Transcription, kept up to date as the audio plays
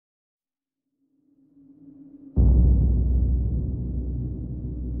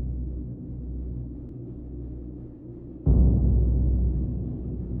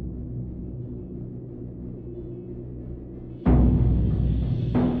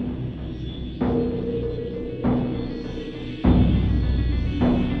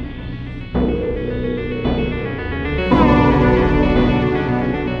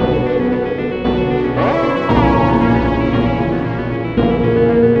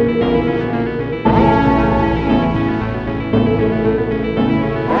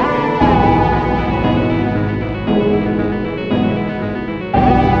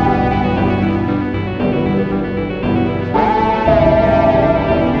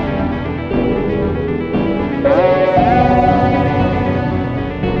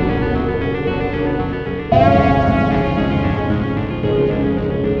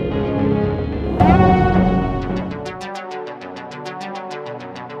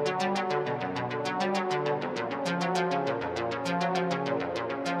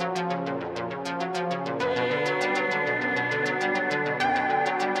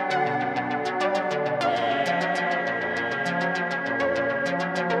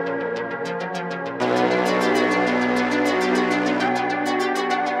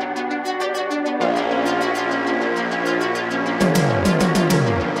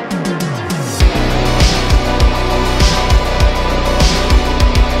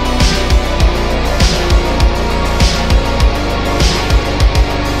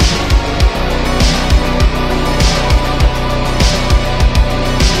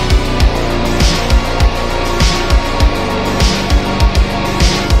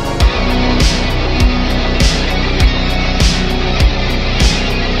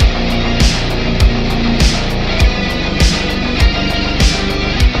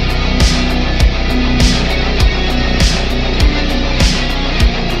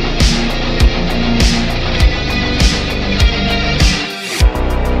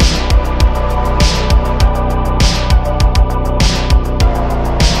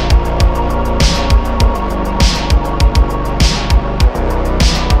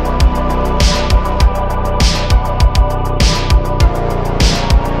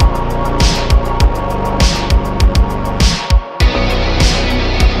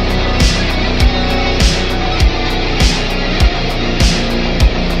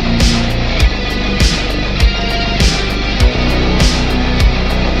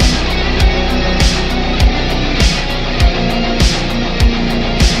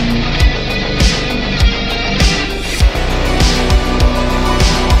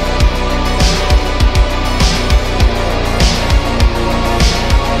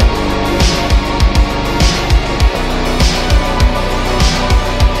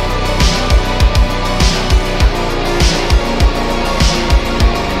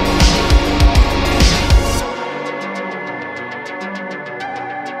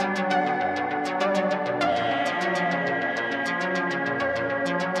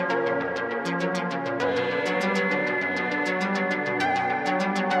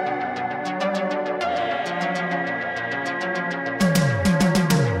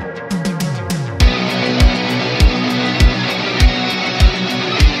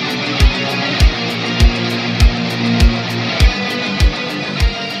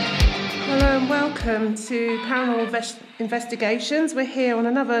welcome to Paranormal Investigations. We're here on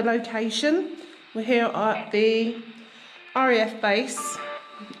another location. We're here at the RAF base.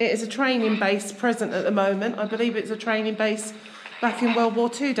 It is a training base present at the moment. I believe it's a training base back in World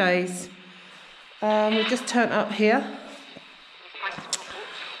War II days. We've just turned up here.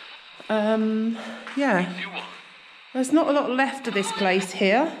 Yeah, there's not a lot left of this place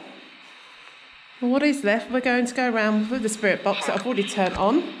here. Well, what is left, we're going to go around with the spirit box that I've already turned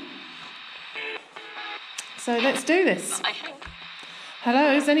on. So let's do this.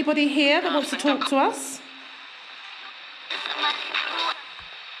 Hello, is anybody here that wants to talk to us?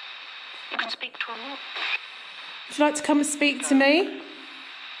 You can speak to them. Would you like to come and speak to me?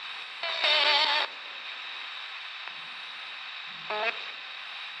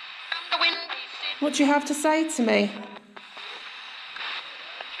 What do you have to say to me?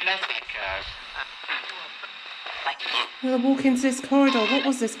 I'm going to walk into this corridor. What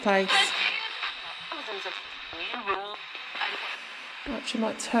was this place? I actually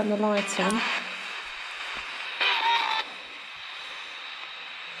might turn the light on.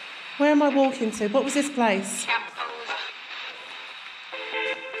 Where am I walking to? What was this place?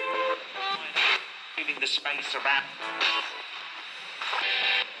 Leaving the space around.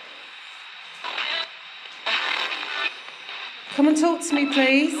 Come and talk to me,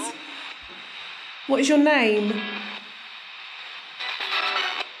 please. What is your name?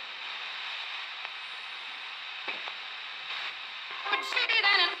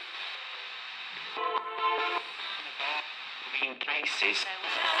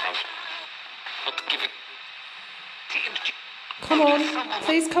 Come on,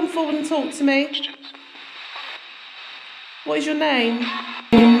 please come forward and talk to me. What is your name?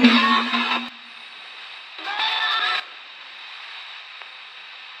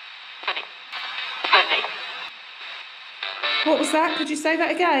 What was that? Could you say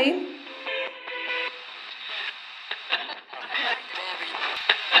that again?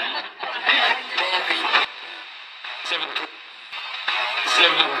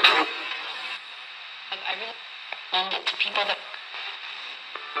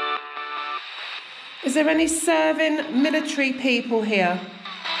 Is there any serving military people here?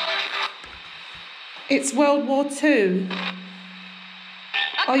 It's World War II.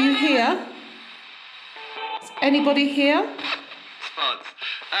 Are you here? Is anybody here?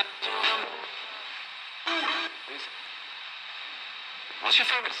 What's your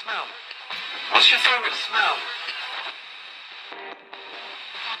favourite smell? What's your favourite smell?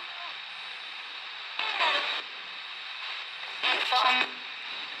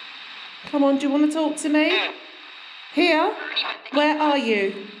 Come on, do you want to talk to me? Here? Where are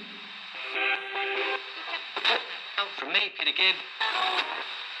you? From me, Pin again.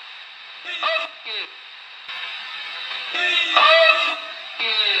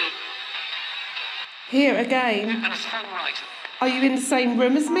 Here again. Are you in the same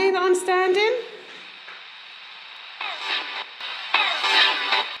room as me that I'm standing?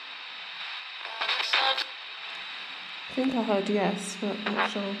 I think I heard yes, but I'm not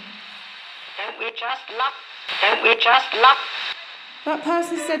sure. Don't we just love? Don't we just love? That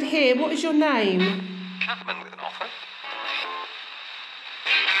person said here, what is your name? Gentleman with an offer.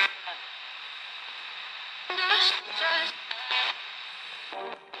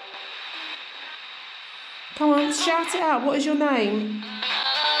 Come on, shout it out. What is your name?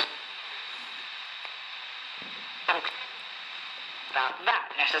 About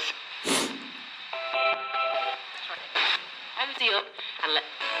that, let us. Hands you up and let.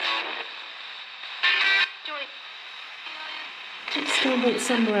 Let's go and walk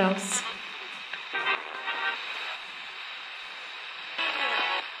somewhere else.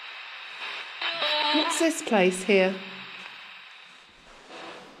 What's this place here?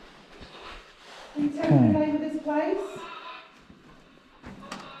 Can you tell me the name of this place?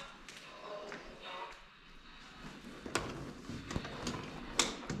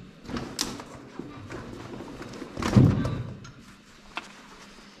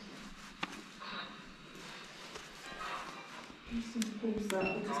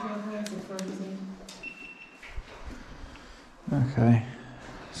 Okay,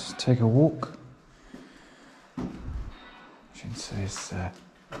 let's take a walk. As you can see, it's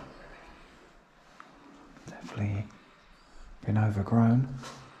definitely been overgrown.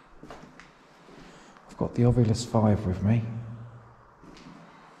 I've got the Ovilus 5 with me.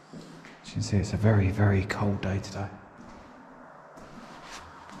 As you can see, it's a very, very cold day today.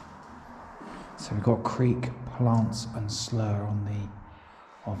 So we've got creek, plants and slur on the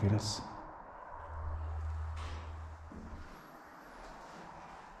Ovilus.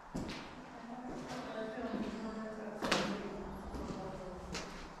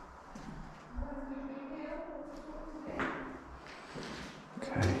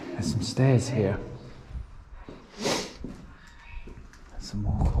 There's some stairs here. Some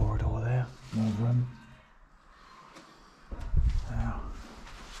more corridor there, more room. Now.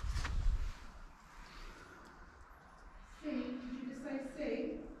 C, did you just say C?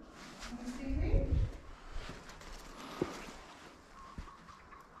 On the ceiling?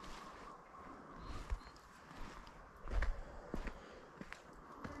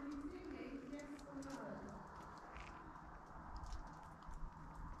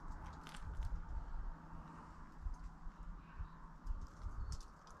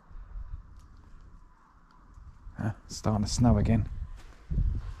 It's starting to snow again.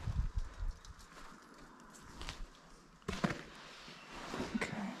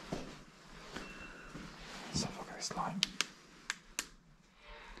 Okay. Let's have a look at this light.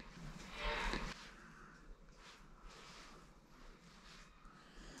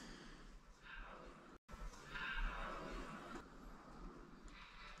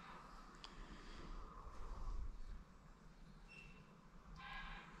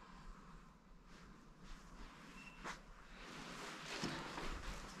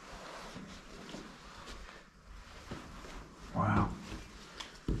 Wow.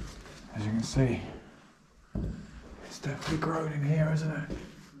 As you can see, it's definitely grown in here, isn't it?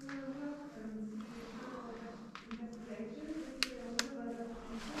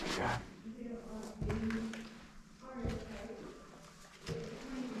 Okay.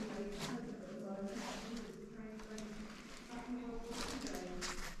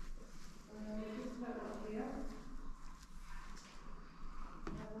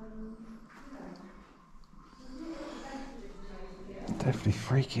 Definitely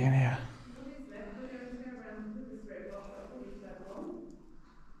freaky in here.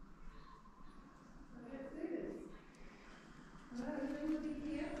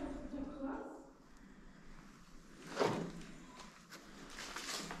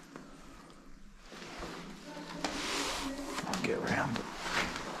 I'll get around.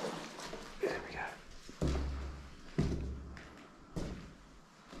 There we go.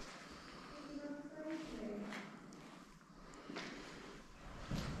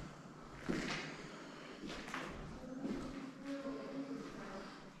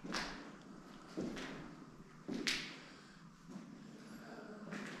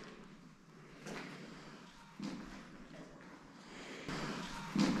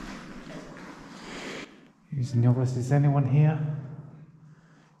 Using the obelisk. Is anyone here?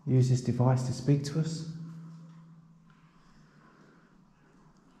 Use this device to speak to us?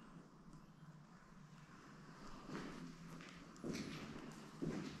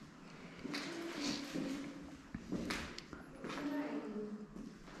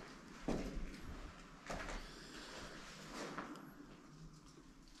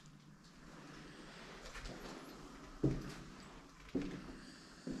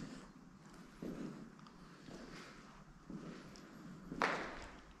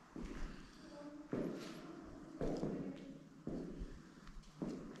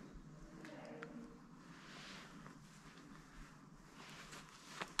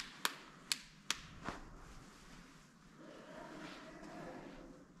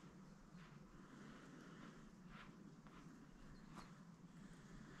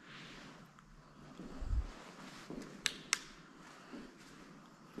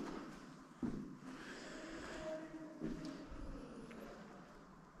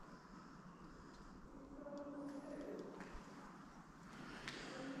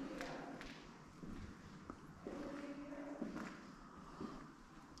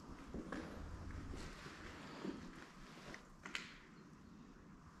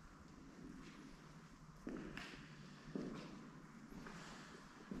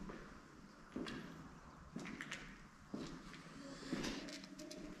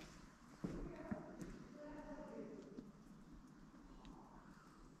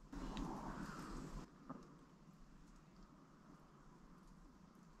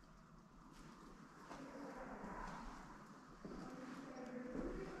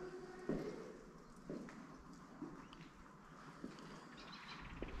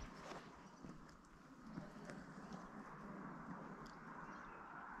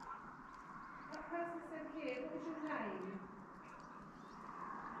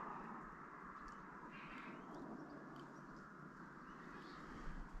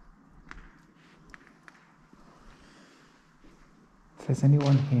 If there's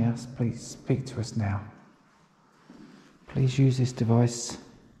anyone here, please speak to us now. Please use this device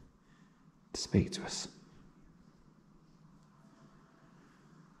to speak to us.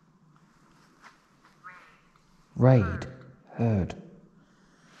 Raid, heard.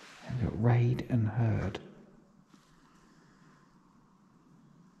 We've got raid and heard.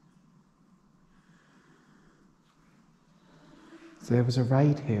 So there was a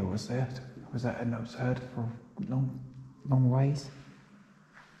raid here, was there? Was that and that was heard for long ways?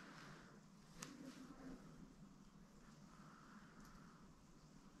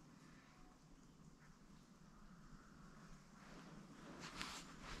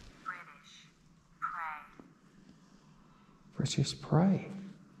 British prey.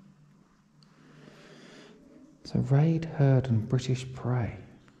 So raid, heard and British prey.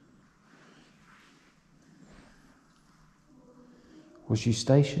 Was you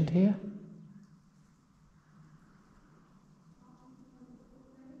stationed here?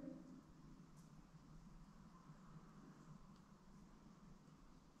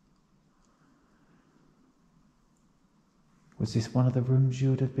 Was this one of the rooms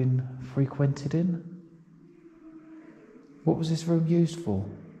you would have been frequented in? What was this room used for?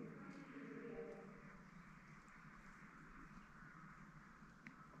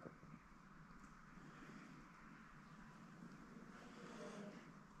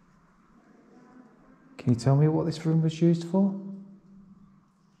 Can you tell me what this room was used for?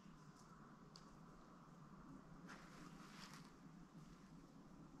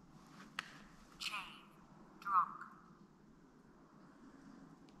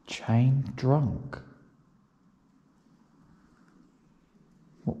 Chain drunk.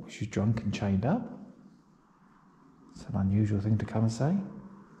 What, was you drunk and chained up? It's an unusual thing to come and say.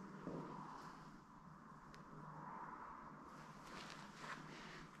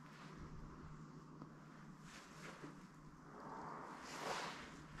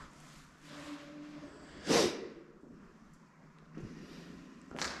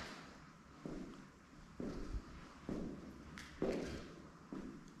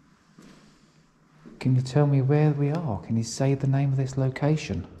 Can you tell me where we are? Can you say the name of this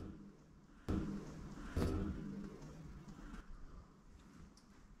location?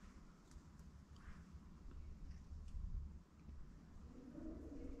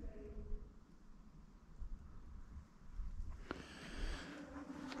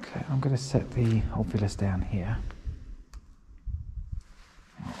 Okay, I'm going to set the obulus down here.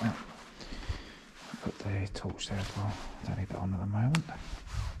 Oh, well, I'll put the torch there as well. Don't need that on at the moment.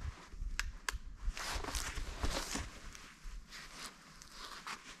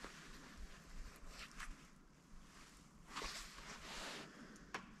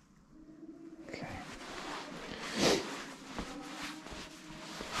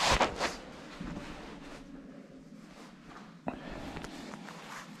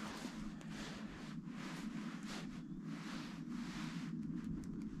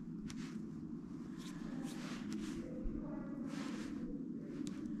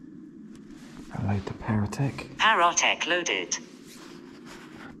 Load the Paratech. Paratech loaded.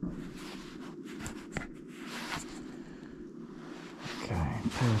 Okay,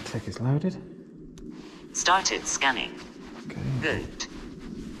 Paratech is loaded. Started scanning. Okay. Good.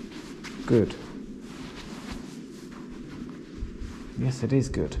 Good. Yes, it is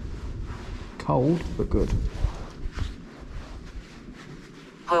good. Cold, but good.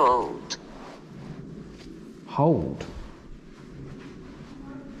 Hold. Hold.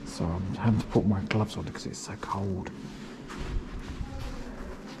 So I'm having to put my gloves on because it's so cold.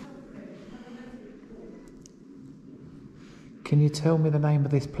 Can you tell me the name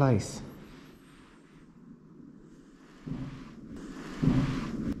of this place?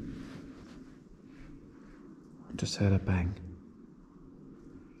 I just heard a bang.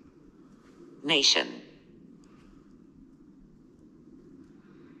 Nation.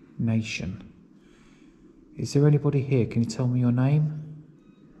 Nation. Is there anybody here? Can you tell me your name?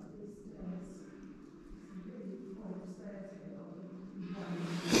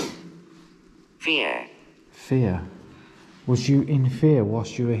 Fear. Fear. Was you in fear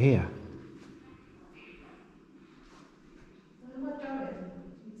whilst you were here? Where am I going?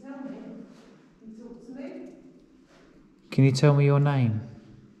 Can you tell me? Can you talk to me? Can you tell me your name?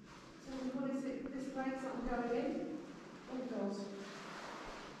 Tell me what is it, this place that I'm going in? Oh God.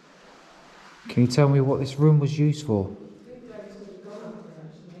 Can you tell me what this room was used for? I think Dave's already gone up there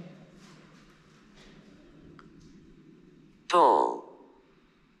actually. Tall.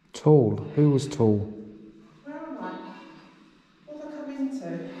 Tall. Who was tall? Where am I? What have I come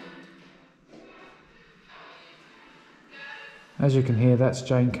into? As you can hear, that's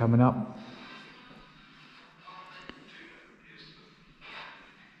Jane coming up.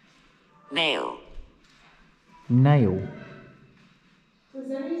 Nail. Nail. If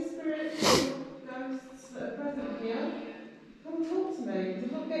there's any spirits or ghosts that are present here, come and talk to me, because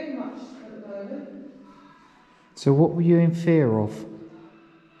I'm not getting much at the moment. So what were you in fear of?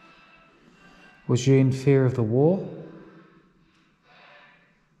 Was you in fear of the war?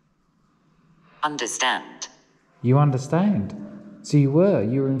 Understand. You understand? So you were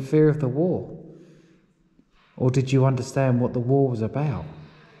in fear of the war? Or did you understand what the war was about?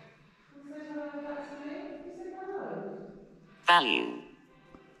 Value.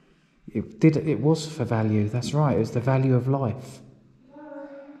 It was for value, that's right, it was the value of life.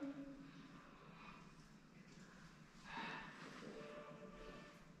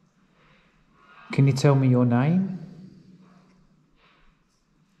 Can you tell me your name?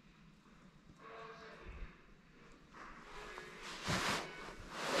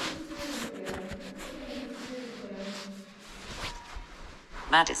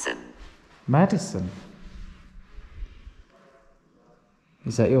 Madison. Madison?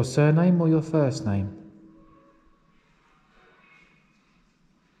 Is that your surname or your first name?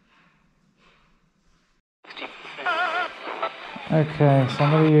 Okay, so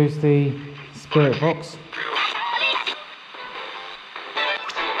I'm going to use the spirit box.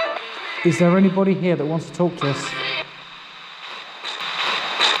 Is there anybody here that wants to talk to us?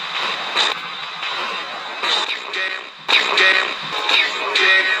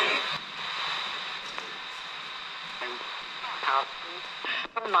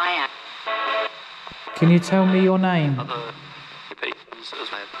 Can you tell me your name?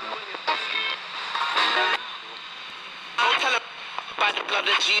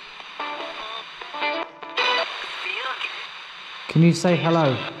 Can you say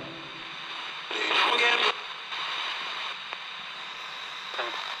hello?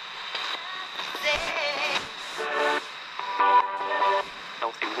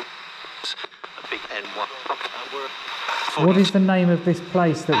 What is the name of this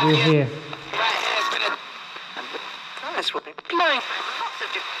place that we're here?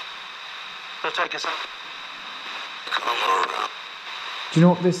 Do you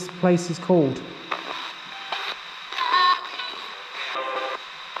know what this place is called?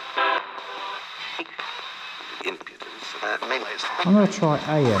 I'm going to try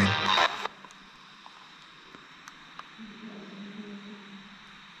AM.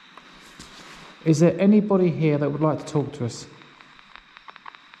 Is there anybody here that would like to talk to us?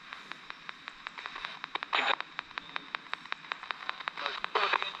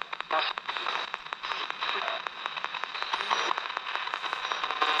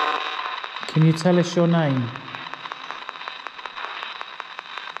 Can you tell us your name?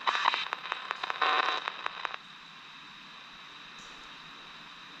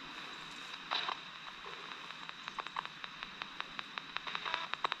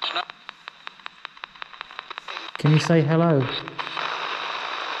 Can you say hello?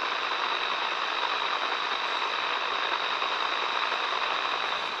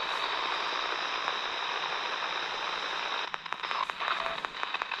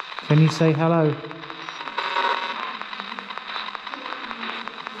 Can you say hello?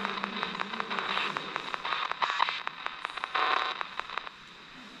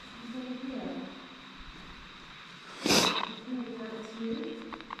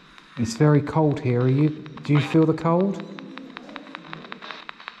 It's very cold here. Do you feel the cold?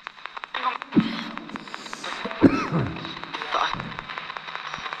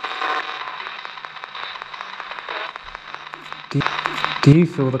 Do you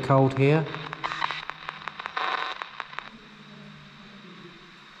feel the cold here?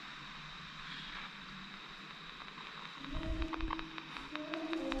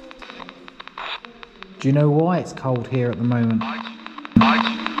 Do you know why it's cold here at the moment?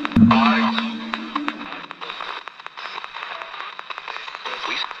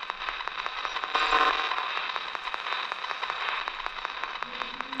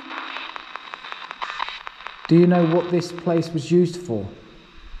 Do you know what this place was used for?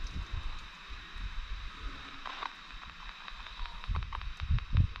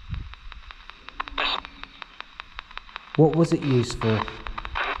 What was it used for?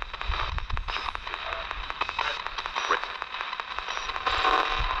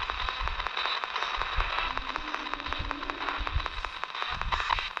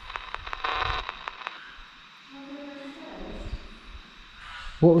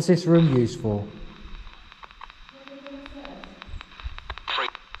 What was this room used for?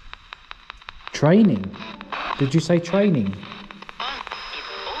 Training? Did you say training? It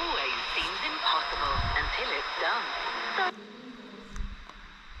always seems impossible until it's done.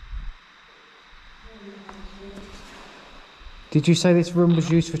 Did you say this room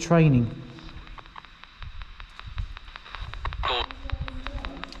was used for training?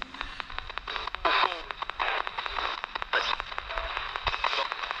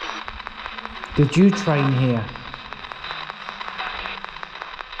 Did you train here?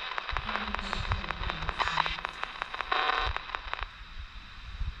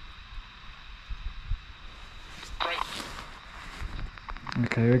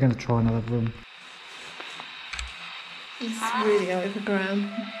 Okay, we're going to try another room. It's really overgrown.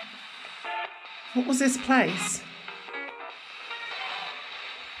 What was this place?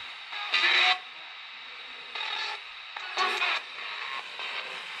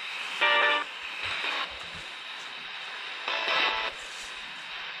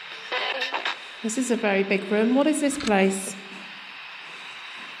 This is a very big room. What is this place?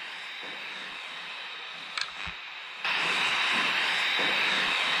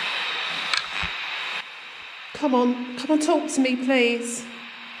 Come on, talk to me, please.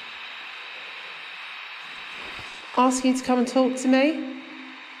 Ask you to come and talk to me.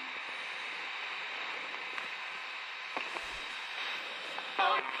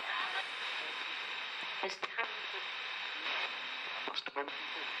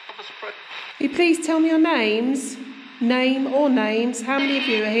 Will you please tell me your names? Name or names. How many of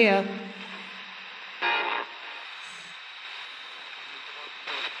you are here?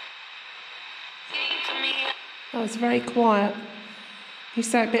 Oh, it's very quiet. You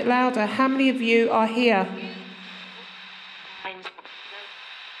say a bit louder. How many of you are here?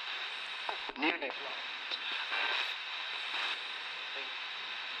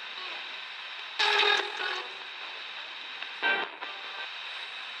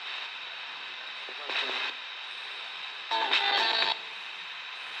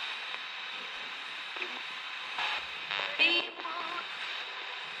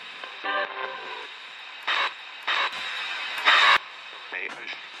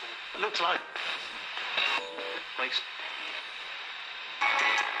 Looks like place.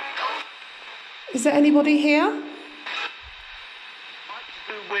 Is there anybody here? Might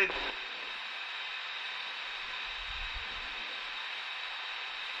do with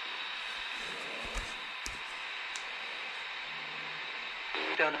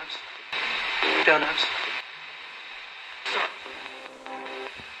donuts. Donuts.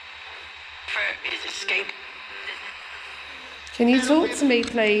 For his escape. Can you talk to me,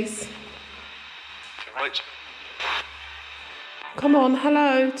 please? Right. Come on,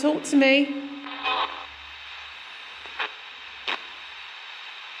 hello, talk to me.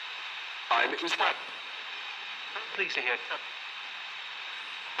 It was that. Pleased to hear.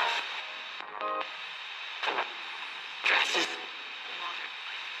 Dresses.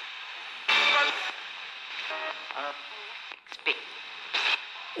 Speak.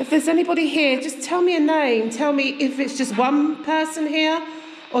 If there's anybody here, just tell me a name. Tell me if it's just one person here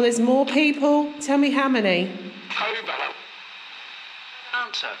or there's more people. Tell me how many. Over.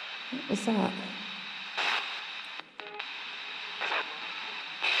 Answer. What was that?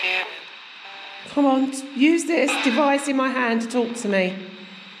 Here. Come on, use this device in my hand to talk to me.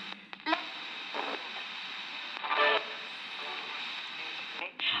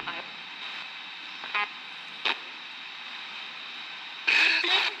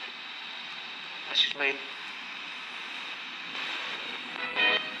 That's just me.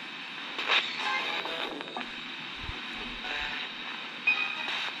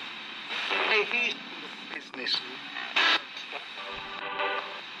 Hey, he's business.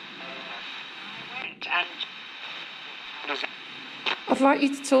 I'd like you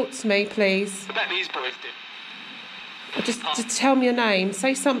to talk to me, please. I bet these boys did. Or just tell me your name.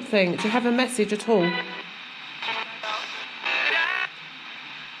 Say something. Do you have a message at all?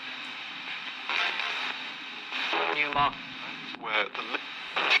 New mark. Where the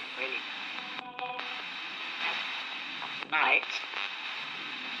night.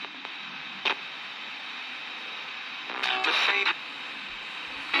 The same.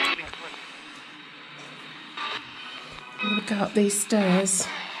 I'm going to go up these stairs.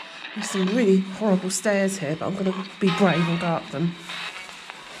 There's some really horrible stairs here, but I'm going to be brave and go up them.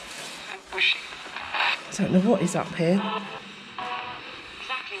 I don't know what is up here.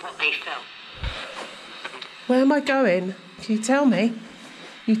 Exactly what they felt. Where am I going? Can you tell me?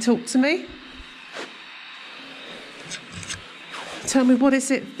 You talk to me? Tell me, what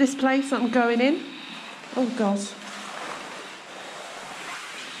is it, this place that I'm going in? Oh, God.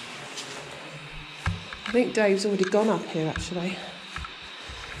 I think Dave's already gone up here, actually.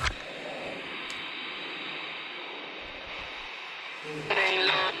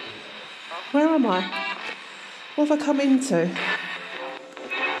 Where am I? What have I come into?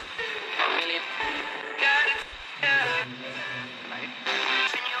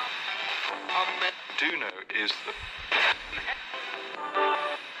 Do know is that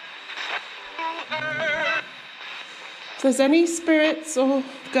If there's any spirits or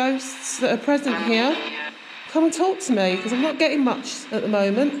ghosts that are present here, come and talk to me, because I'm not getting much at the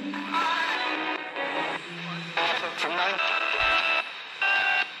moment. from now.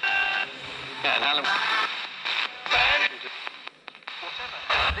 Yeah, an element.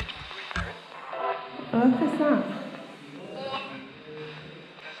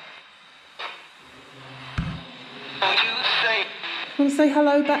 Want to say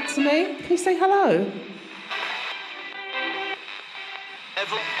hello back to me? Can you say hello?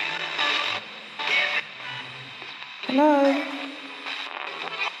 Hello?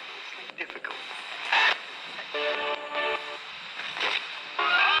 Difficult.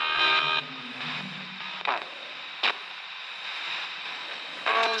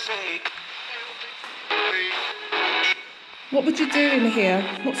 What would you do in here?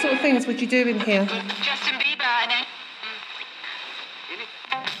 What sort of things would you do in here? Justin Bieber, I know.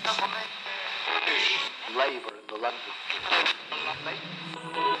 Labour in the London.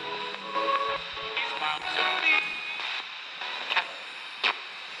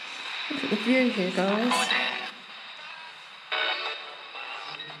 Look at the view here, guys.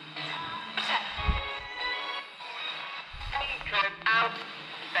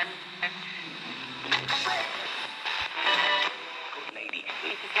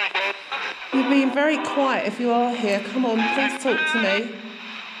 You're being very quiet if you are here. Come on, please talk to me.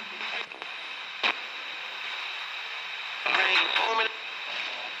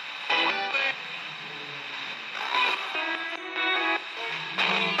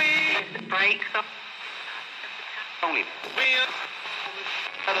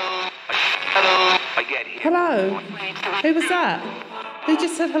 Hello? Who was that? Who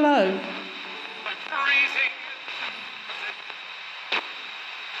just said hello?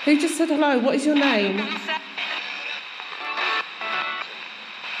 Who just said hello? What is your name?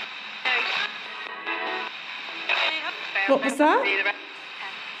 What was that?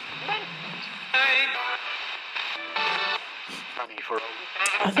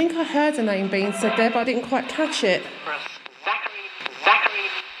 I think I heard a name being said there, but I didn't quite catch it.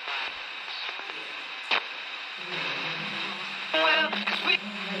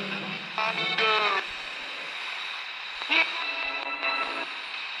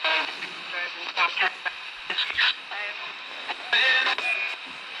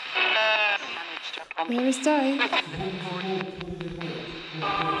 There is Dave.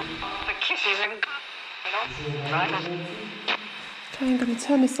 Okay, I'm going to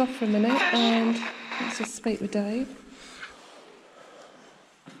turn this off for a minute and let's just speak with Dave.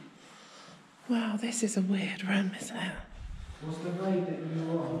 Wow, this is a weird room, isn't it? Was the raid that you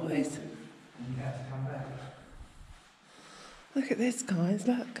were on? What is? And you had to come back. Look at this, guys.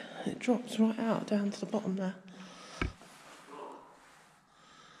 Look, it drops right out down to the bottom there.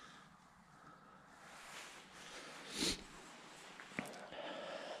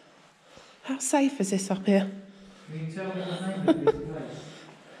 How safe is this up here? Can you tell me the name of this place?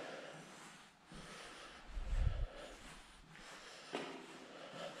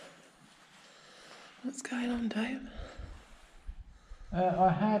 What's going on, Dave? I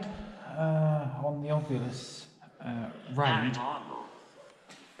had on the obvious raid.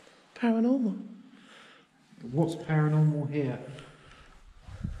 Paranormal. What's paranormal here?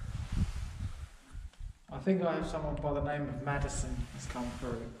 I think I have someone by the name of Madison has come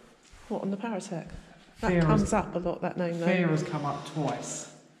through. What, on the Paratech? That Fear comes has- up a lot, that name, though. Fear has come up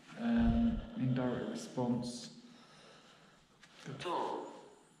twice in direct response.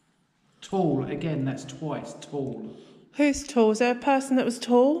 Tall, again, that's twice, tall. Who's tall? Is there a person that was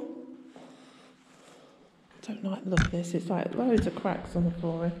tall? I don't like the look at this. It's like loads of cracks on the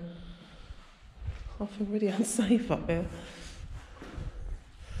floor here. I feel really unsafe up here.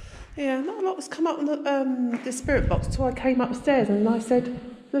 Yeah, not a lot has come up on the spirit box until I came upstairs and I said,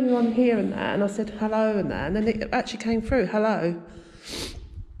 is there anyone here and that? And I said hello and that. And then it actually came through, hello.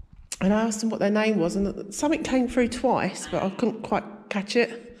 And I asked them what their name was and something came through twice, but I couldn't quite catch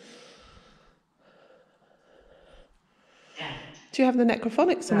it. Do you have the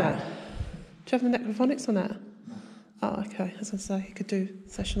necrophonics on that? Do you have the necrophonics on that? No. Oh, okay. As I say, you could do a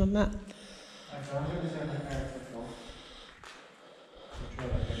session on that.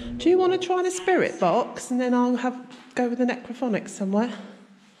 Do you want to try the spirit box and then I'll go with the necrophonics somewhere?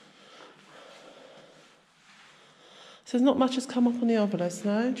 So there's not much has come up on the obelisk,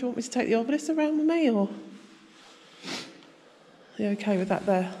 no? Do you want me to take the obelisk around with me or? Are you okay with that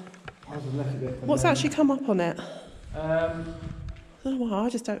there? What's actually come up on it? I don't know why, I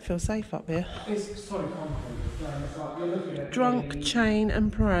just don't feel safe up here. It's solid concrete. It's like you're looking at Drunk, chain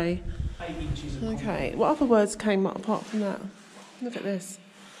and pray. 8 inches of Okay, what other words came up apart from that? Look at this.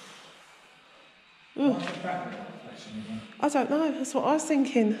 Ooh. I don't know, that's what I was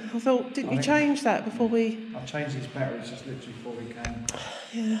thinking. I thought, didn't you change that before we... I've changed these batteries just literally before we came.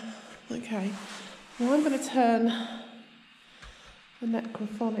 Yeah, okay. Well, I'm going to turn the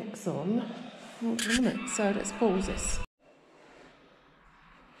necrophonics on. Hold on a minute, so let's pause this.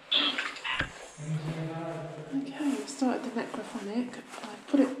 Okay, I've started the necrophonic. I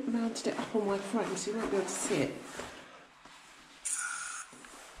put it mounted it up on my frame so you won't be able to see it.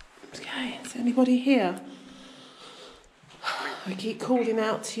 Okay, is there anybody here? I keep calling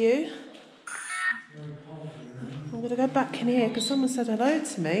out to you. I'm going to go back in here because someone said hello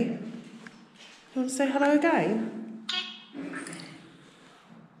to me. You want to say hello again?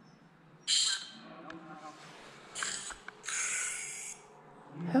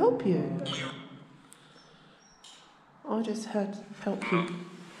 Help you? I just heard help you.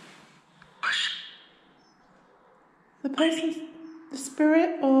 The person, the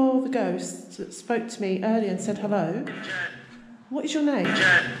spirit or the ghost that spoke to me earlier and said hello? What is your name?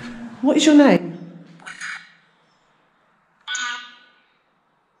 What is your name?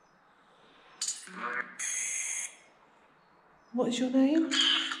 What is your name?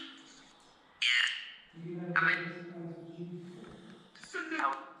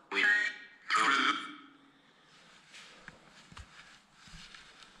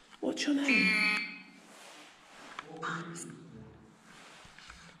 What's your name?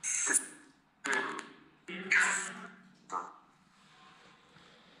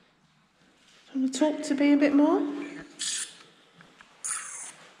 Do you want to talk to me a bit more?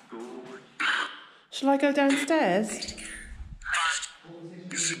 Shall I go downstairs?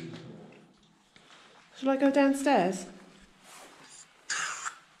 Shall I go downstairs?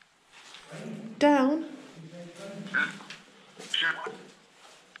 Down?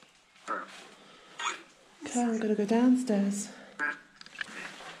 Okay, I'm going to go downstairs.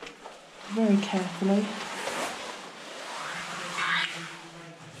 Very carefully.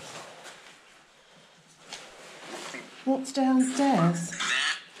 What's downstairs?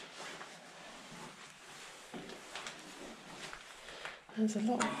 There's a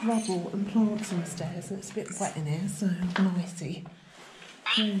lot of rubble and plants on the stairs and it's a bit wet in here, so icy.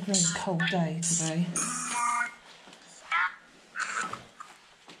 Very, very cold day today.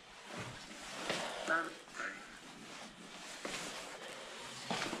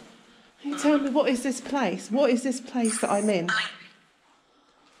 Can you tell me, what is this place? What is this place that I'm in?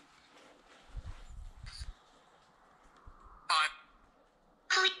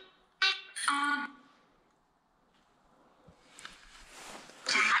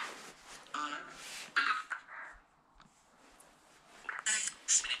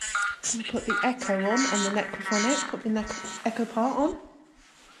 Put the echo on and the necrophonic. Put the echo part on.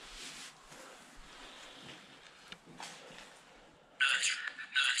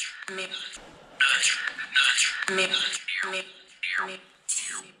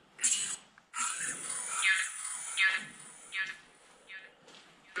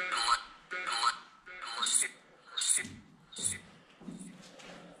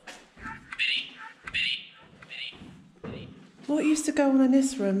 What used to go on in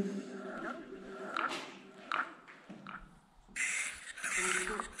this room?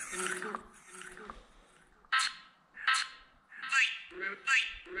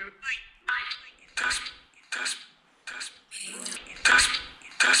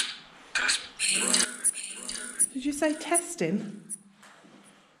 Did you say testing?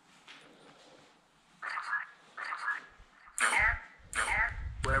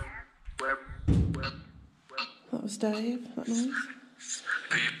 That was Dave, that noise.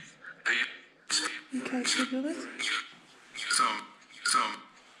 Okay, keep your noise.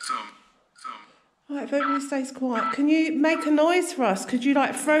 Right, if everybody stays quiet, can you make a noise for us? Could you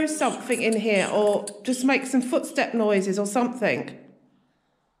like throw something in here or just make some footstep noises or something?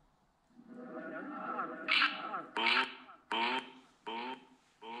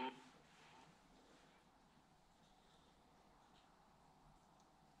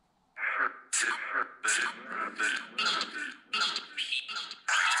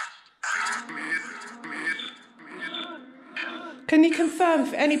 Can you confirm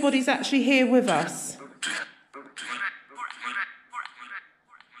if anybody's actually here with us?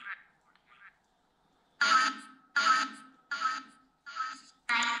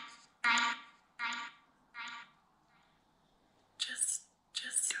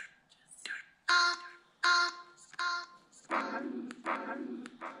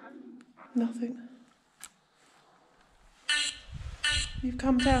 Nothing. You've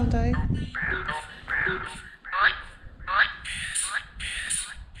come down, Dave.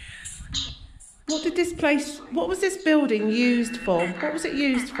 What did this place, what was this building used for? What was it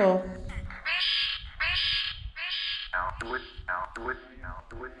used for?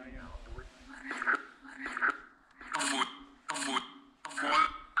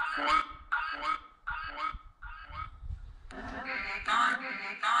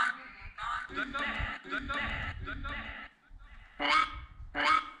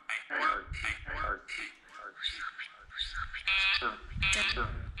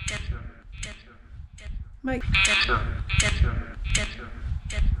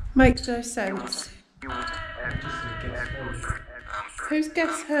 Makes no sense. Who's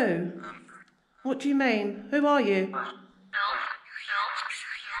guess who? What do you mean? Who are you?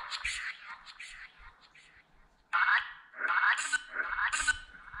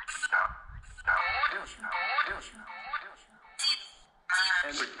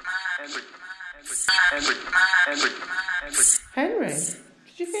 Henry?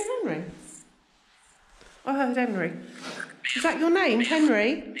 Did you hear Henry? I heard Henry. Is that your name,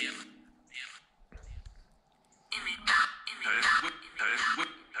 Henry?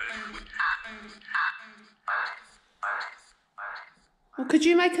 Well, could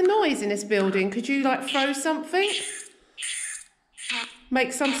you make a noise in this building? Could you, like, throw something?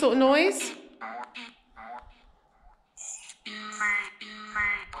 Make some sort of noise?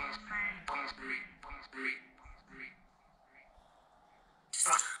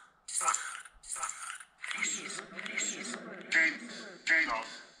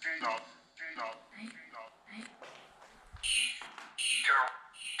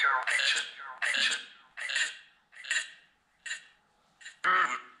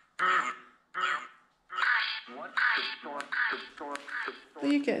 Are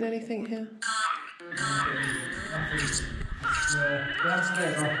you getting anything here?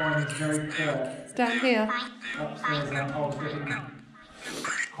 Downstairs I find it's very quiet. Down here? Upstairs I was getting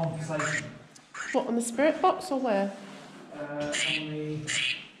conversation. What, on the spirit box or where? On the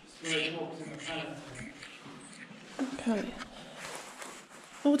spirit box in the pallet. Okay.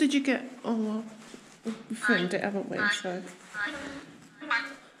 What did you get? Oh, well, we filmed it, haven't we? So.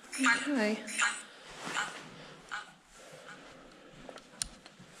 Okay.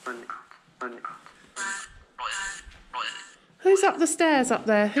 Who's up the stairs up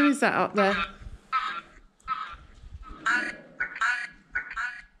there? Who is that up there?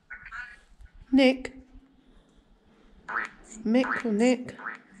 Nick? Mick or Nick?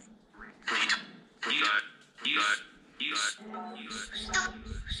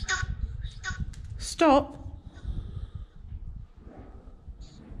 Stop.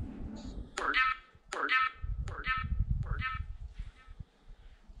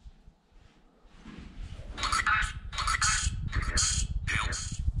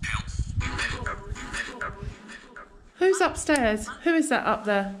 Who's upstairs? Who is that up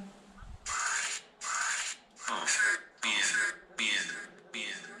there?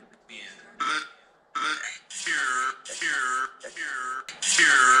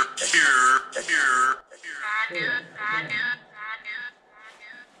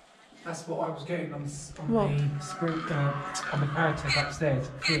 That's what I was getting on the spirit, on the parapet upstairs.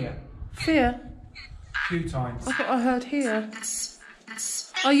 Fear. Fear? A few times. I thought I heard here.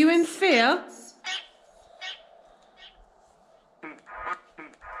 Are you in fear?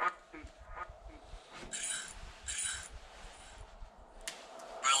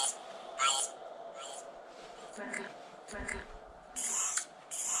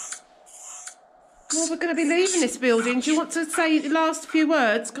 Well, we're going to be leaving this building. Do you want to say the last few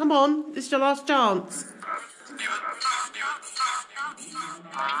words? Come on, this is your last chance.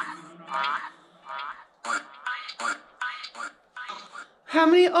 How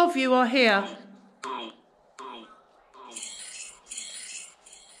many of you are here?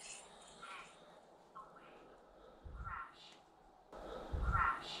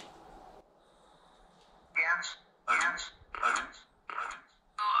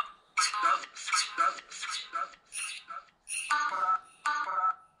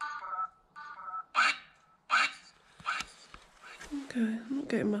 Okay, I'm not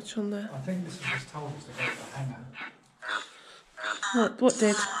getting much on there. I think this was just told us to go to the hangar. What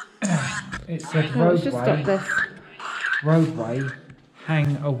did? It said Let's just stop roadway, this. roadway,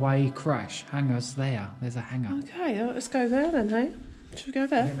 hang away, crash. Hangar's there. There's a hangar. Okay, let's go there then, hey? Should we go I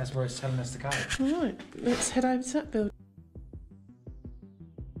there? think that's where it's telling us to go. Alright, let's head over to that building.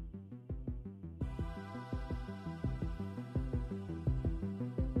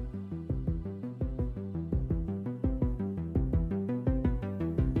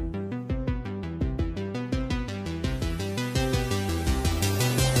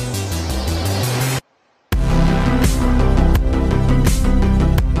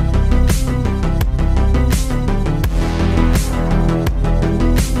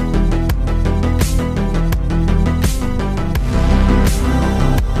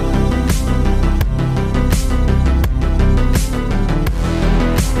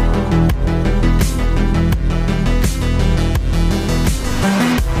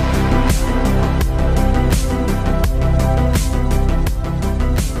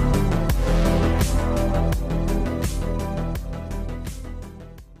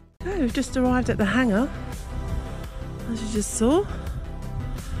 We've just arrived at the hangar. as you just saw.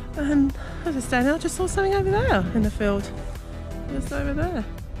 And as I was standing, I just saw something over there in the field. Just over there.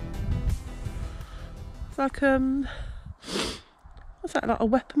 It's like what's that, like a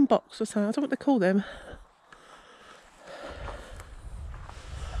weapon box or something? I don't know what they call them.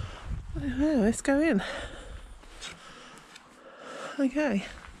 Oh, let's go in. Okay.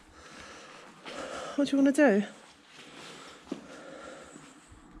 What do you want to do?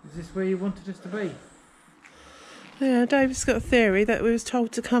 Is this where you wanted us to be? Yeah, David's got a theory that we was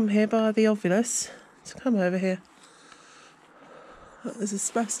told to come here by the Ovulus. To come over here. Look, there's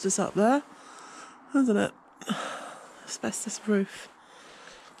asbestos up there, isn't it? Asbestos roof.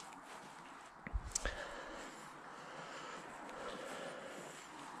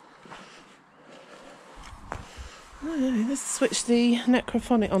 Oh, let's switch the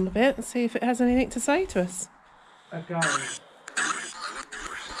necrophonic on a bit and see if it has anything to say to us. Okay.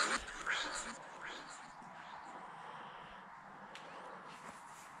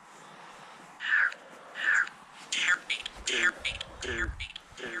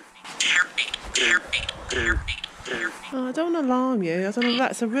 Oh, I don't want to alarm you. I don't know if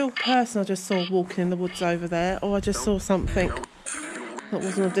that's a real person I just saw walking in the woods over there, or I just saw something that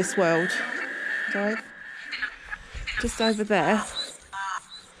wasn't of this world. Dave? Just over there.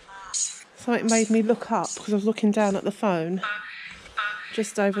 Something made me look up because I was looking down at the phone.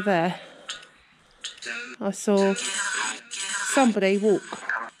 Just over there. I saw somebody walk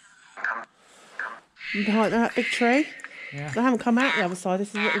behind that big tree. Yeah. They haven't come out the other side. This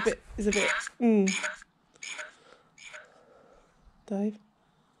is a little bit. Is a bit. Dave.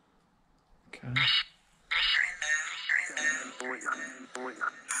 Okay.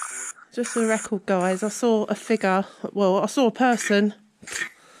 Just for the record, guys, I saw a figure. Well, I saw a person.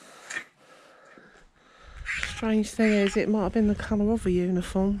 Strange thing is, it might have been the colour of a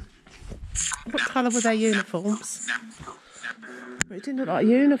uniform. What colour were their uniforms? It didn't look like a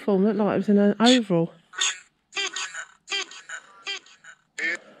uniform. It looked like it was in an overall.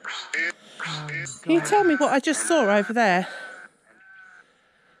 Can you tell me what I just saw over there?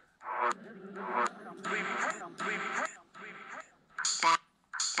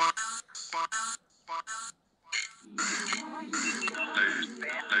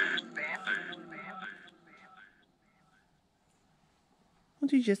 What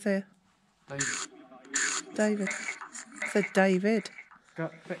did you just say? David. David. I said David.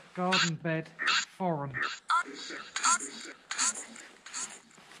 Garden bed, foreign.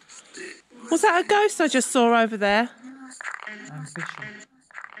 Was that a ghost I just saw over there? Ambition.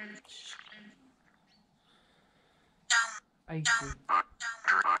 80.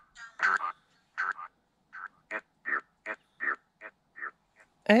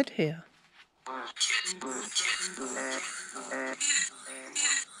 Ed here.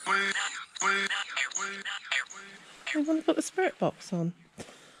 I want to put the spirit box on.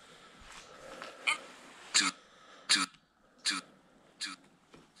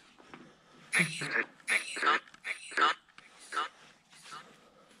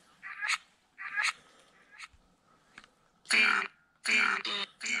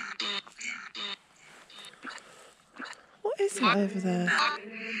 What is that over there?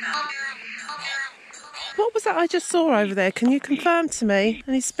 What was that I just saw over there? Can you confirm to me?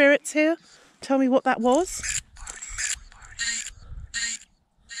 Any spirits here? Tell me what that was.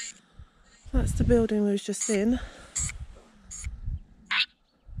 That's the building we was just in.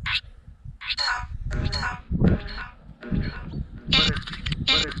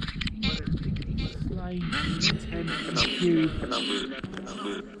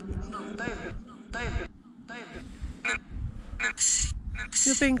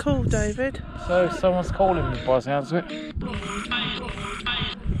 You're being called, David. So someone's calling me by the sounds of it.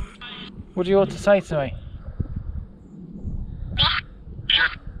 What do you want to say to me?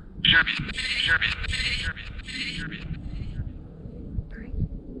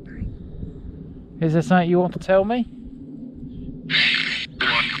 Is there something you want to tell me?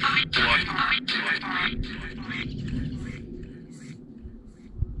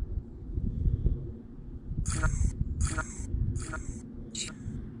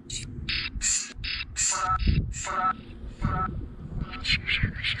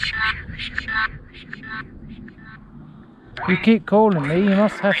 You keep calling me, you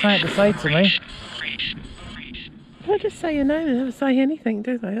must have something to say to me. They just say your name and never say anything,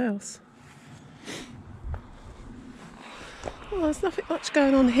 do they, else? Well, there's nothing much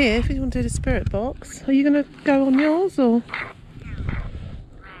going on here if you want to do the spirit box. Are you going to go on yours, or...?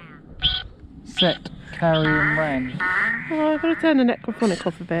 Set, carry and ran. Oh, I've got to turn the necrophonic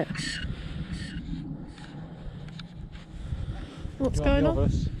off a bit. What's going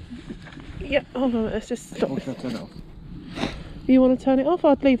on? Yep, hold on, let's just stop. Turn it off. You want to turn it off?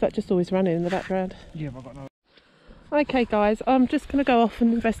 I'd leave that just always running in the background. Yeah, but I've got no. Okay guys, I'm just going to go off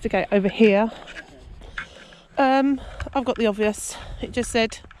and investigate over here. I've got the obvious. It just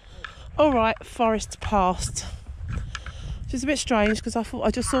said, alright, forest past. Which is a bit strange because I thought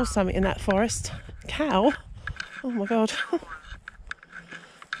I just saw something in that forest. Cow? Oh my god.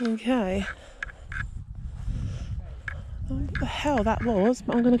 Okay. I don't know what the hell that was,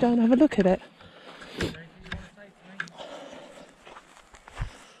 but I'm going to go and have a look at it.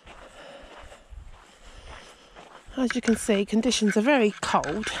 As you can see, conditions are very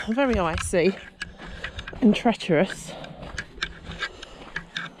cold, very icy and treacherous.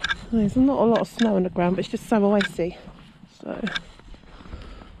 There's not a lot of snow on the ground, but it's just so icy. So,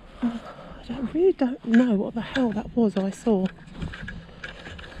 I really don't know what the hell that was I saw.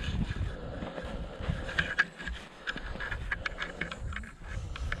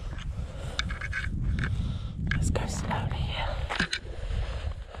 Let's go slowly here.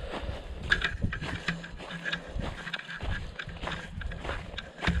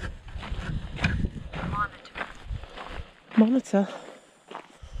 Monitor.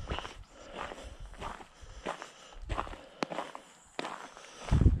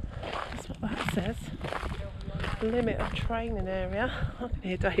 That's what that says. Limit of training area. I can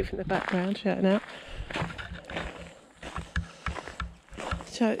hear Dave in the background shouting out.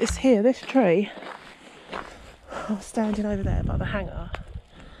 So it's here, this tree. I was standing over there by the hangar.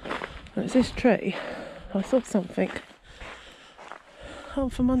 And it's this tree. I saw something. Oh,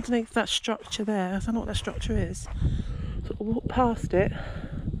 from underneath that structure there. I don't know what that structure is. Sort of walked past it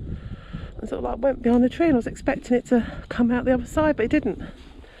and sort of like went behind the tree, and I was expecting it to come out the other side, but it didn't.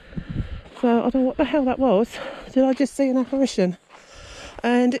 So I don't know what the hell that was. Did I just see an apparition?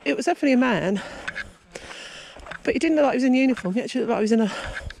 And it was definitely a man, but he didn't look like he was in uniform. He actually looked like he was in I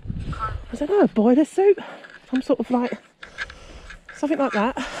don't know, a boiler suit, some sort of like something like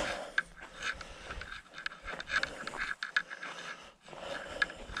that.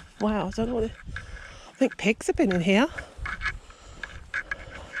 Wow, I don't know what I think pigs have been in here.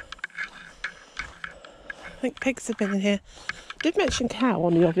 I think pigs have been in here. Did mention cow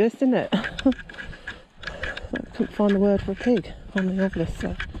on the obvious, didn't it? I couldn't find the word for a pig on the obvious,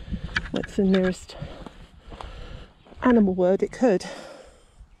 so that's the nearest animal word it could.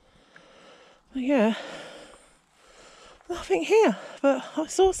 But yeah, nothing here, but I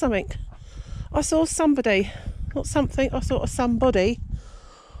saw something. I saw somebody, not something, I saw a somebody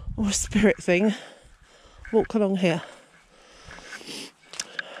or a spirit thing walk along here.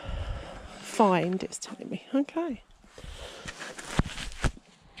 Find, it's telling me. Okay.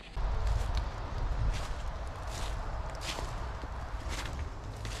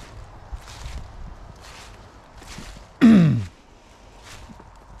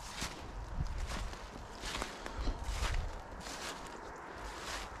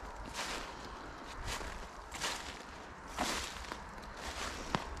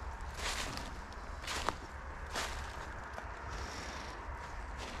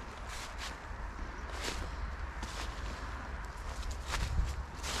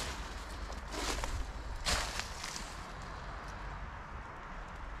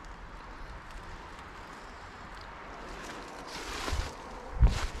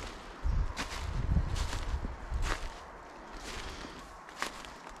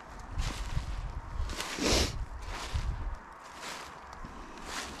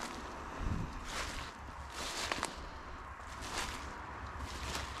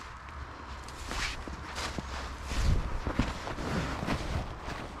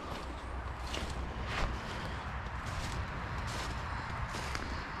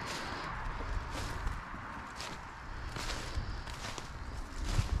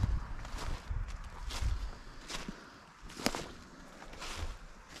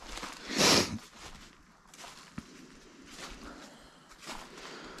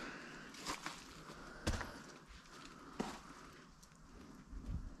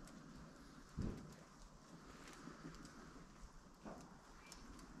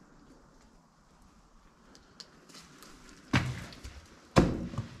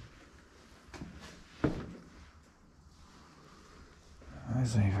 That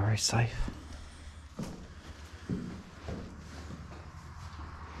isn't very safe.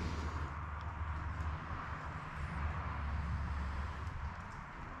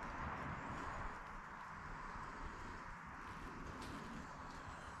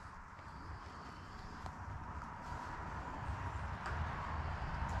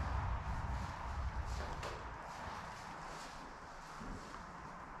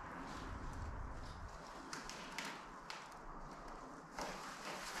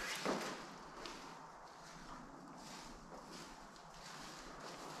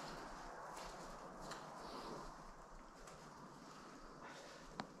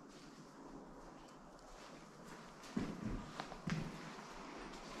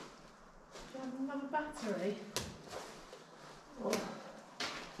 have a battery? Oh,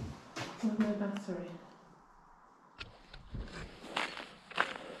 I have no battery.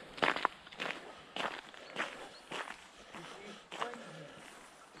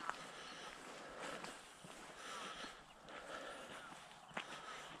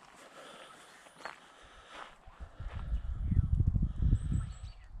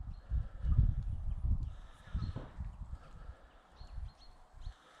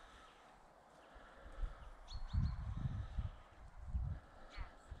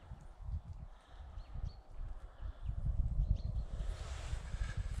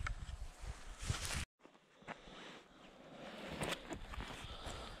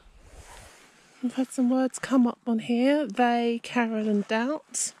 I've had some words come up on here. They, Carol and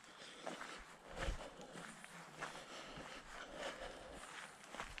Doubt.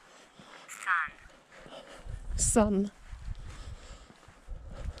 Sun.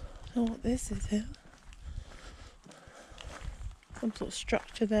 I don't know what this is here. Some sort of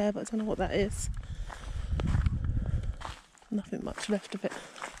structure there, but I don't know what that is. Nothing much left of it.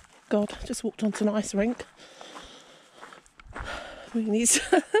 God, I just walked onto an ice rink. We need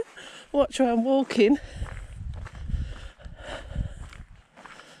to watch where I'm walking.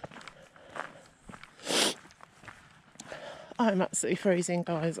 I'm absolutely freezing,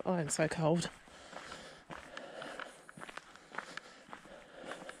 guys. I am so cold.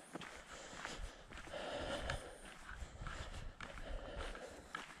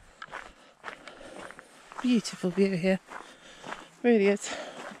 Beautiful view here. Really is.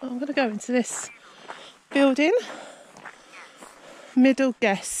 I'm going to go into this building. Middle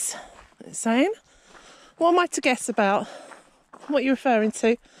guess, it's saying. What am I to guess about? What are you referring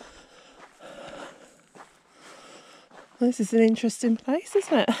to? This is an interesting place,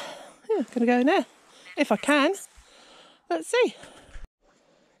 isn't it? Yeah, I'm going to go in there. If I can. Let's see.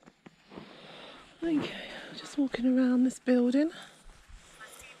 Okay, just walking around this building.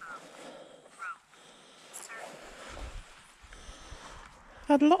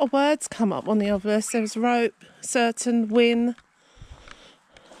 I had a lot of words come up on the obvious. There was rope, certain, win.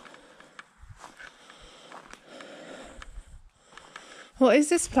 What is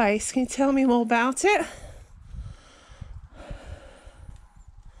this place? Can you tell me more about it?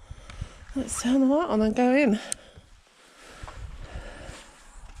 Let's turn the light on and go in.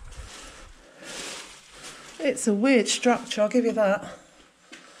 It's a weird structure, I'll give you that.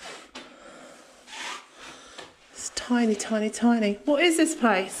 It's tiny, tiny, tiny. What is this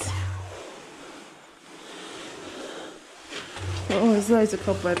place? Oh, there's loads of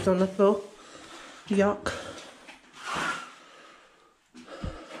cobwebs on the floor. Yuck.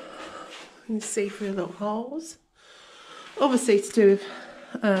 You can see through little holes. Obviously to do with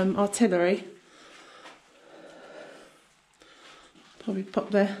artillery. Probably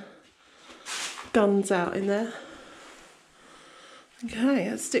pop their guns out in there. Okay,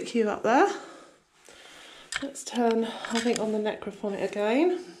 let's stick you up there. Let's turn, I think, on the necrophonic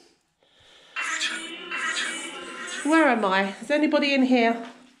again. Where am I? Is anybody in here?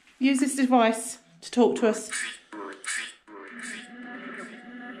 Use this device to talk to us.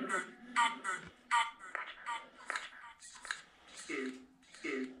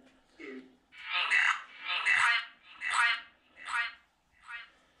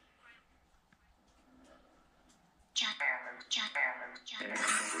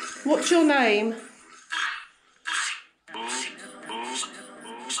 What's your name?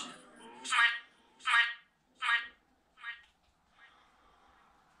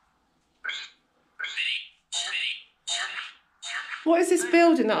 What is this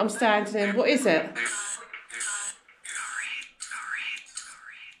building that I'm standing in? What is it?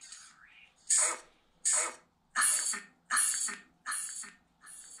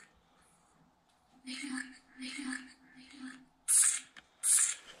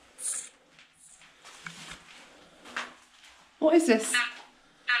 What is this?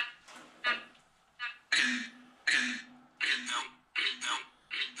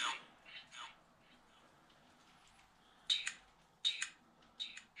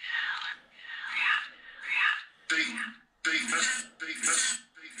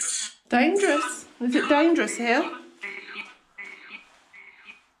 Dangerous? Is it dangerous here?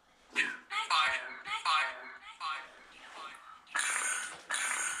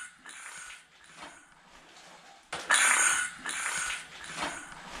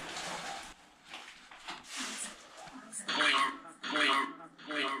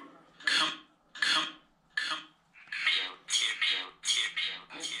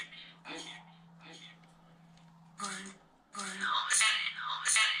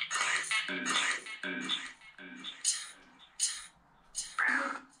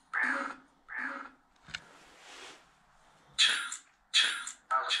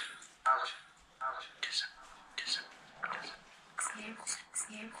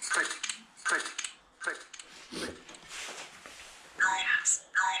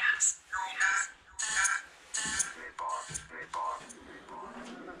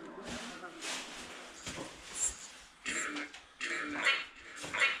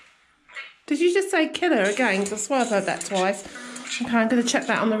 Did you just say killer again? 'Cause I swear I've heard that twice. Okay, I'm going to check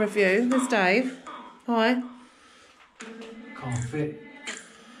that on the review. There's Dave. Hi. Can't fit.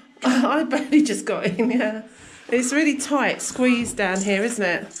 I barely just got in, yeah. It's really tight, squeezed down here, isn't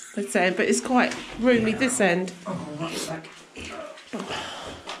it? This end, but it's quite roomy this end.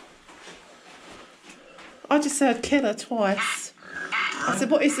 I just heard killer twice. I said,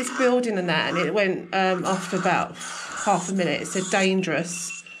 what is this building and that? And it went, after about half a minute, it said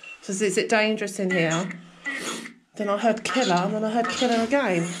dangerous. So I said, is it dangerous in here? Then I heard killer, and then I heard killer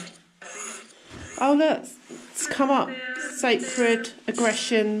again. Oh, look, it's come up. Sacred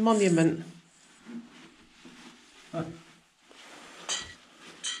Aggression Monument.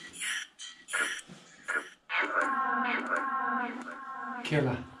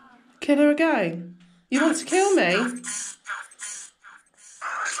 Killer. Killer again? You want to kill me? You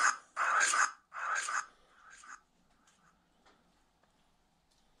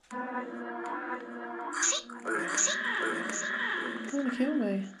want to kill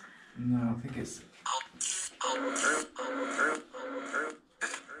me? No, I think it's...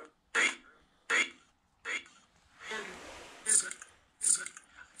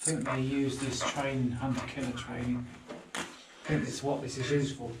 I think they use this hunter-killer training. I think it's what this is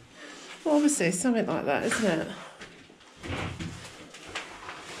used for. Well, obviously, something like that, isn't it?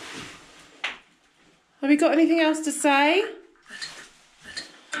 Have you got anything else to say?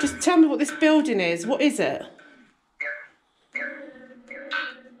 Just tell me what this building is. What is it?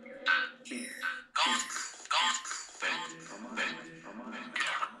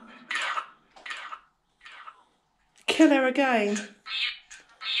 Killer again.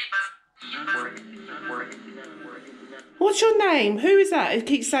 What's your name? Who is that who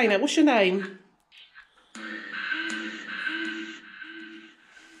keeps saying that? What's your name?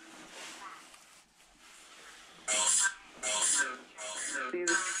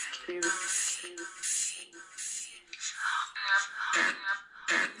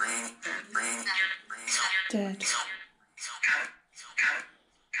 Dead.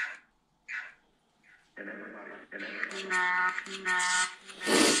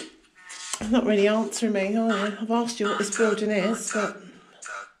 You're not really answering me, are you? I've asked you what this building is, but...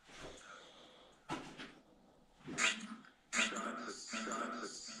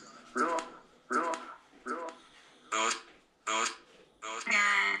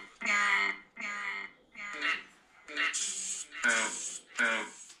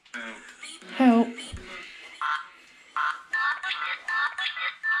 Help.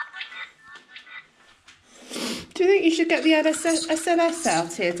 Do you think you should get the SLS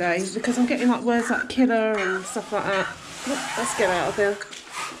out here, Dave? Because I'm getting like words like killer and stuff like that. Look, let's get out of here.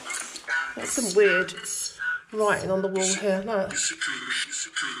 That's some weird writing on the wall here. Look.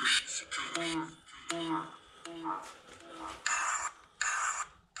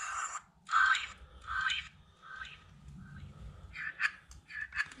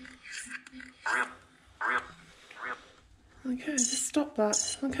 Okay, let's stop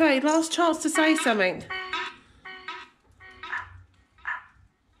that. Okay, last chance to say something.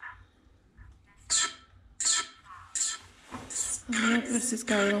 This is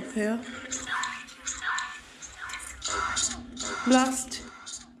going off here. Lust,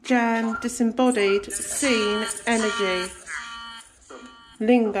 Jan, disembodied, seen, energy,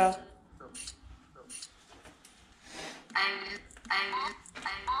 linger.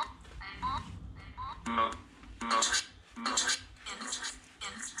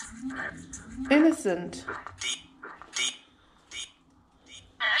 Innocent.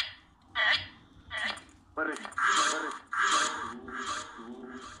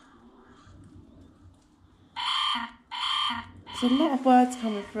 There's a lot of words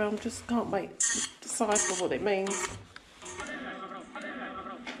coming through, I just can't wait to decipher what it means.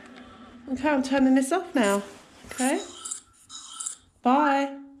 Okay, I'm turning this off now. Okay?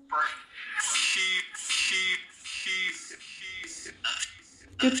 Bye.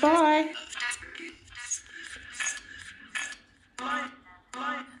 Goodbye.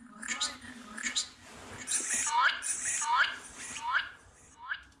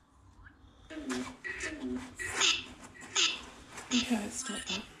 Okay, stop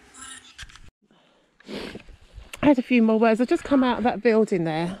that. I had a few more words. I just come out of that building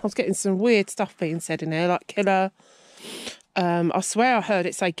there. I was getting some weird stuff being said in there, like killer. I swear I heard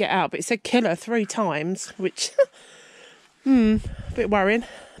it say get out, but it said killer 3 times, which, a bit worrying.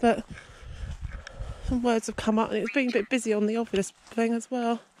 But some words have come up, and it's been a bit busy on the obvious thing as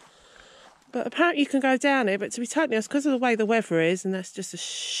well. But apparently you can go down here, but to be totally honest, because of the way the weather is, and there's just a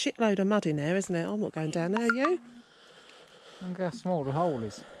shitload of mud in there, isn't it? I'm not going down there, are you? Look how small the hole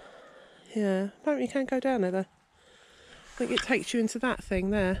is. Yeah, apparently you can't go down there though. I think it takes you into that thing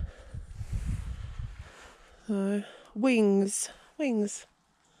there. So, wings. Wings.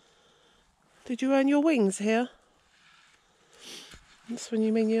 Did you earn your wings here? That's when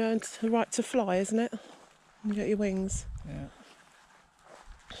you mean you earned the right to fly, isn't it? You get your wings. Yeah.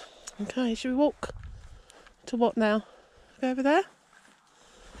 Okay, should we walk to what now? Go over there?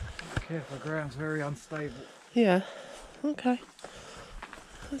 Careful, the ground's very unstable. Yeah. Okay.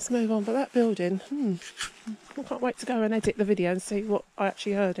 Let's move on. But that building, I can't wait to go and edit the video and see what I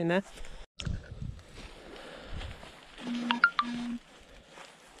actually heard in there.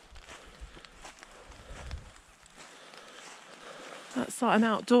 That's like an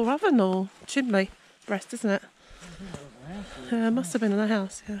outdoor oven or chimney breast, isn't it? Yeah, it must have been in a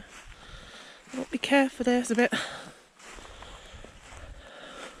house, yeah. But be careful there, it's a bit...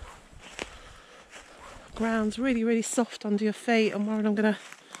 Ground's really, really soft under your feet. I'm worried I'm going to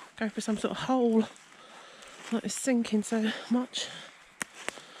go for some sort of hole. Like it's sinking so much.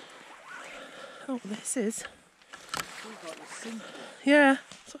 Oh, this is. Yeah,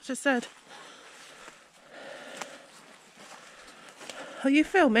 that's what I just said. Are you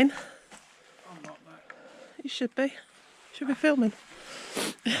filming? I'm not, no. You should be. Should be filming.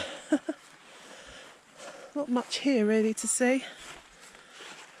 Not much here really to see.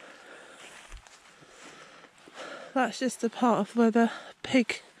 That's just a part of where the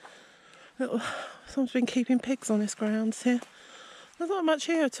pig... Someone's been keeping pigs on this grounds here. There's not much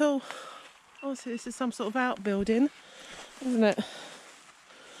here at all. Obviously this is some sort of outbuilding, isn't it?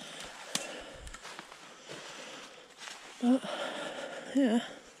 But, yeah.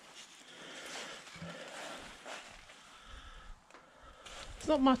 There's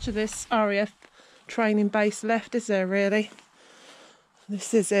not much of this RAF training base left, is there really?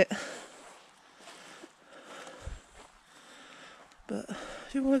 This is it. But do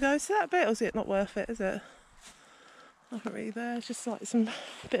you want to go to that bit, or is it not worth it, is it? Nothing really there, it's just like some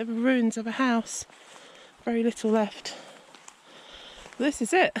bit of a ruins of a house. Very little left. But this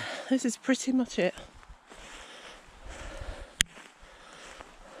is it. This is pretty much it.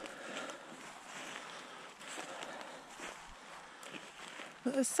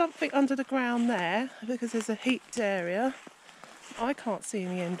 But there's something under the ground there, because there's a heaped area. I can't see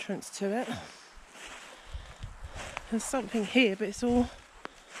any entrance to it. There's something here, but it's all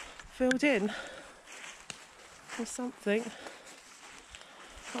filled in with something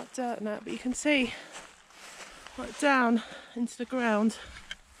like dirt now. But you can see right down into the ground.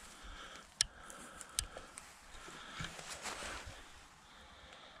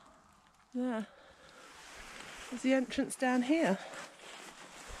 Yeah, there's the entrance down here.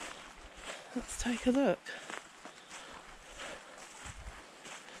 Let's take a look.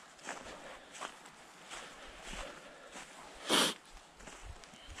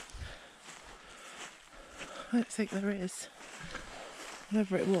 I don't think there is.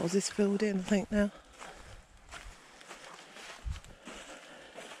 Whatever it was is filled in, I think, now.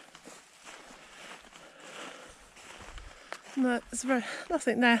 No, there's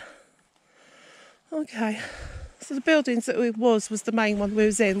nothing there. Okay. So the buildings that was the main one we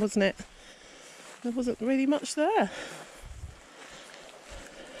was in, wasn't it? There wasn't really much there.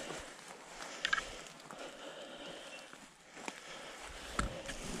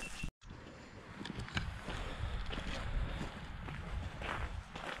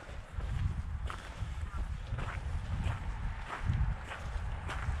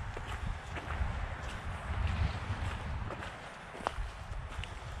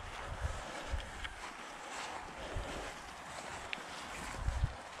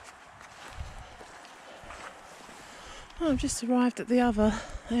 I've just arrived at the other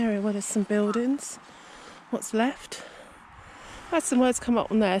area where there's some buildings. What's left? I had some words come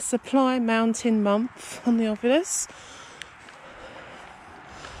up on there. Supply Mountain Month on the obvious.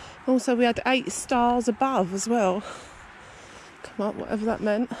 Also we had 8 stars above as well. Come up, whatever that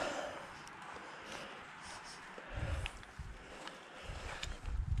meant.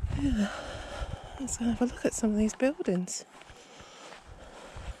 Yeah. Let's go have a look at some of these buildings.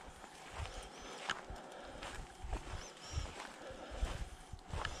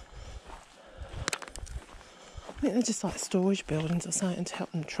 I think they're just like storage buildings or something to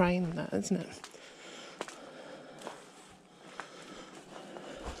help them train and that, isn't it?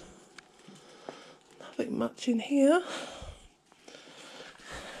 Nothing much in here.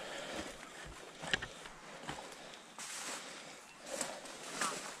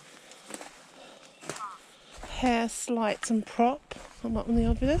 Hair, slight and prop. I'm up on the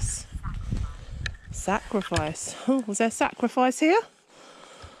obvious. Sacrifice. Oh, was there sacrifice here?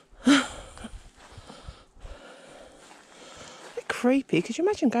 Bit creepy. Could you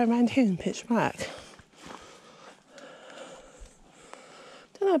imagine going around here in pitch black?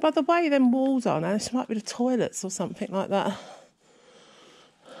 Don't know, by the way them walls are now, this might be the toilets or something like that.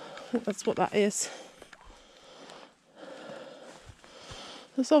 I think that's what that is.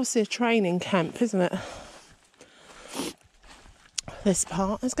 It's obviously a training camp, isn't it? This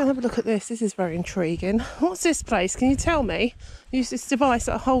part. Let's go and have a look at this. This is very intriguing. What's this place? Can you tell me? Use this device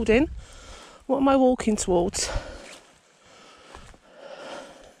that I'm holding. What am I walking towards?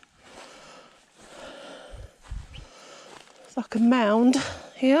 It's like a mound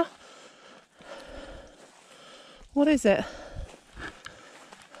here. What is it?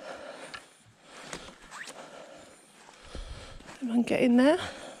 Come on, get in there.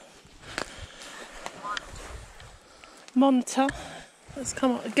 Monitor. Let's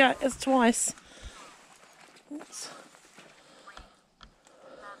come up again. It's twice. Oops.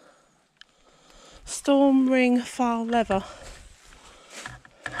 Storm ring file lever.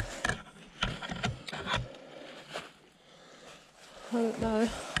 I don't know.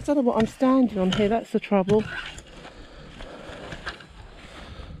 I don't know what I'm standing on here. That's the trouble.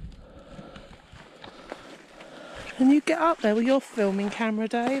 Can you get up there with your filming camera,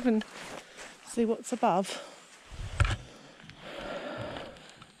 Dave, and see what's above?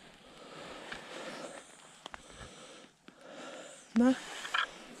 No?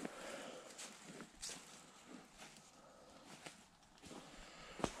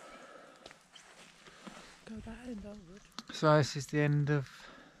 Go that end onward. So this is the end of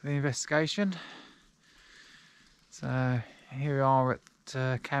the investigation. So here we are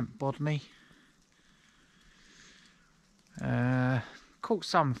at Camp Bodney. Caught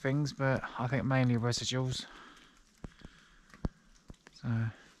some things, but I think mainly residuals. So,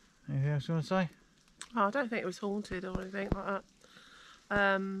 anything else you want to say? Oh, I don't think it was haunted or anything like that.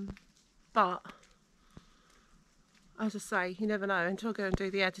 But as I say, you never know. Until I go and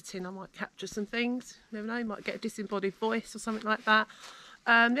do the editing, I might capture some things. You never know, you might get a disembodied voice or something like that.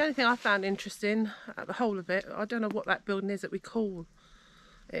 The only thing I found interesting at the whole of it, I don't know what that building is that we call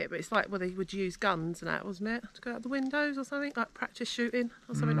it, but it's like where they would use guns and that, wasn't it? To go out the windows or something, like practice shooting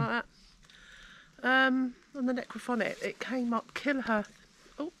or something like that. On the necrophonic, it came up, kill her.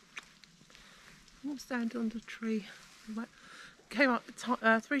 Oh, I'm standing under a tree. Came up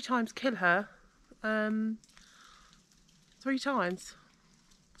 3 times, kill her. 3 times.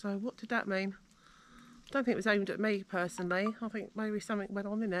 So what did that mean? I don't think it was aimed at me personally. I think maybe something went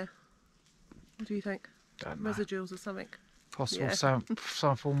on in there. What do you think? Don't know. Residuals or something? Possible Yeah. some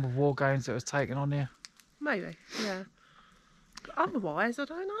form of war games that was taken on here. Maybe, yeah. But otherwise, I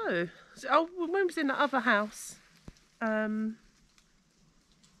don't know. So, oh, when we was in the other house, came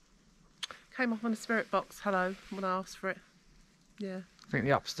up on a spirit box, hello, when I asked for it. Yeah. I think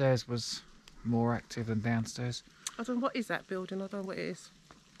the upstairs was more active than downstairs. I don't know, what is that building? I don't know what it is.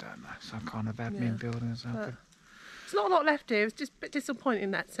 Don't know, some kind of admin Yeah. building or something. There's not a lot left here. It's just a bit disappointing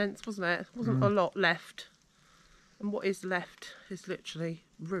in that sense, wasn't it? There wasn't a lot left. And what is left is literally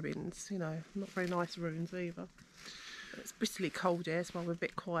ruins, you know, not very nice ruins either. It's bitterly cold here, so we're a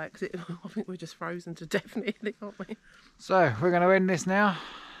bit quiet because I think we're just frozen to death nearly, aren't we? So we're going to end this now.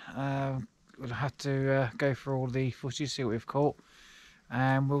 We'll have to go through all the footage, see what we've caught,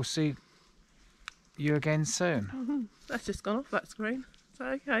 and we'll see you again soon. That's just gone off that screen. Is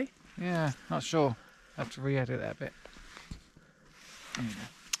that okay? Yeah, not sure. Have to re-edit that bit. There you go.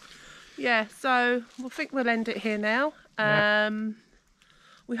 Yeah, so I think we'll end it here now.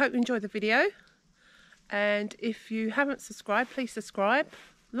 We hope you enjoyed the video. And if you haven't subscribed, please subscribe,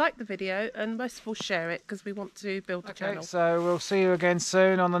 like the video, and most of all share it because we want to build the channel. So we'll see you again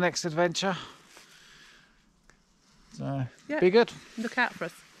soon on the next adventure. So be good. Look out for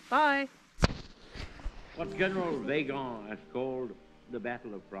us. Bye. What General Weygand has called the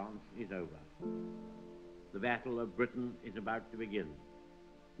Battle of France is over. The Battle of Britain is about to begin.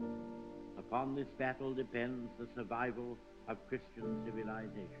 Upon this battle depends the survival of Christian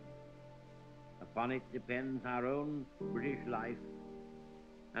civilization. Upon it depends our own British life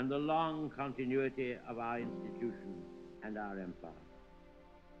and the long continuity of our institutions and our empire.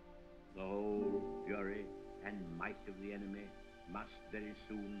 The whole fury and might of the enemy must very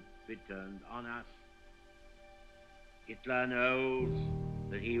soon be turned on us. Hitler knows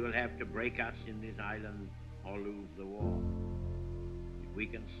that he will have to break us in this island or lose the war. If we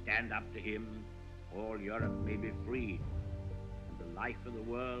can stand up to him, all Europe may be freed, and the life of the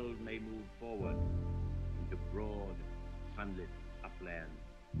world may move forward into broad, sunlit upland.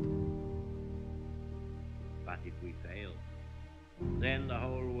 But if we fail, then the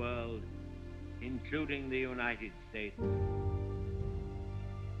whole world including the United States,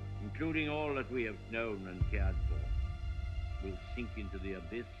 including all that we have known and cared for, will sink into the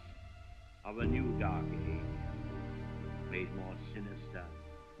abyss of a new dark age, made more sinister,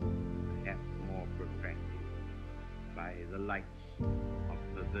 perhaps more protracted, by the lights of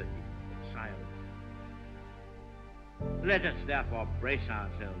perverted science. Let us therefore brace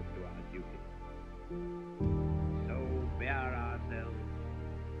ourselves to our duty. So bear ourselves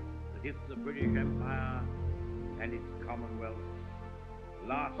that if the British Empire and its Commonwealth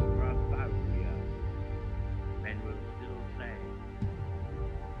last for 1,000 years, men will still say,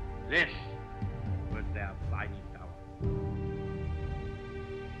 this